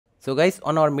So guys,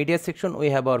 on our media section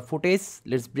we have our footage.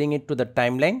 Let's bring it to the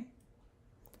timeline.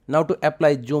 Now to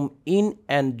apply zoom in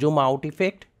and zoom out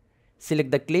effect, select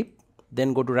the clip,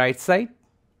 then go to right side,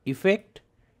 effect,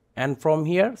 and from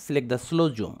here select the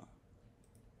slow zoom.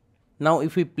 Now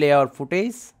if we play our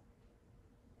footage,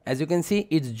 as you can see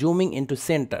it's zooming into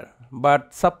center,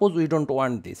 but suppose we don't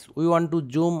want this, we want to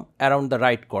zoom around the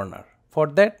right corner. For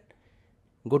that,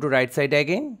 go to right side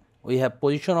again, we have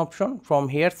position option, from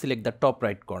here select the top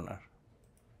right corner.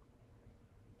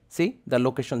 See, the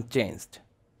location changed.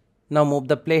 Now move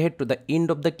the playhead to the end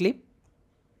of the clip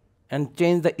and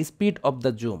change the speed of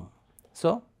the zoom.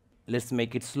 So let's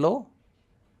make it slow.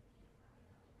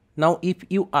 Now if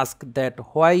you ask that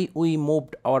why we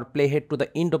moved our playhead to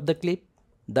the end of the clip,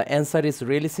 the answer is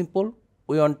really simple.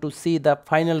 We want to see the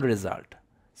final result.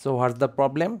 So what's the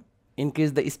problem?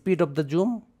 Increase the speed of the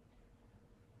zoom.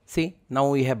 See, now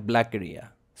we have black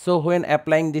area. So when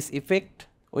applying this effect,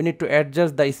 we need to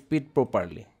adjust the speed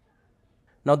properly.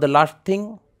 Now the last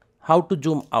thing, how to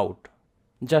zoom out.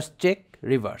 Just check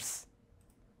reverse.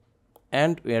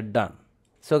 And we are done.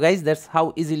 So guys, that's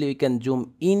how easily we can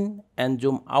zoom in and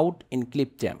zoom out in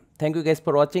Clipchamp. Thank you guys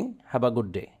for watching. Have a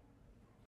good day.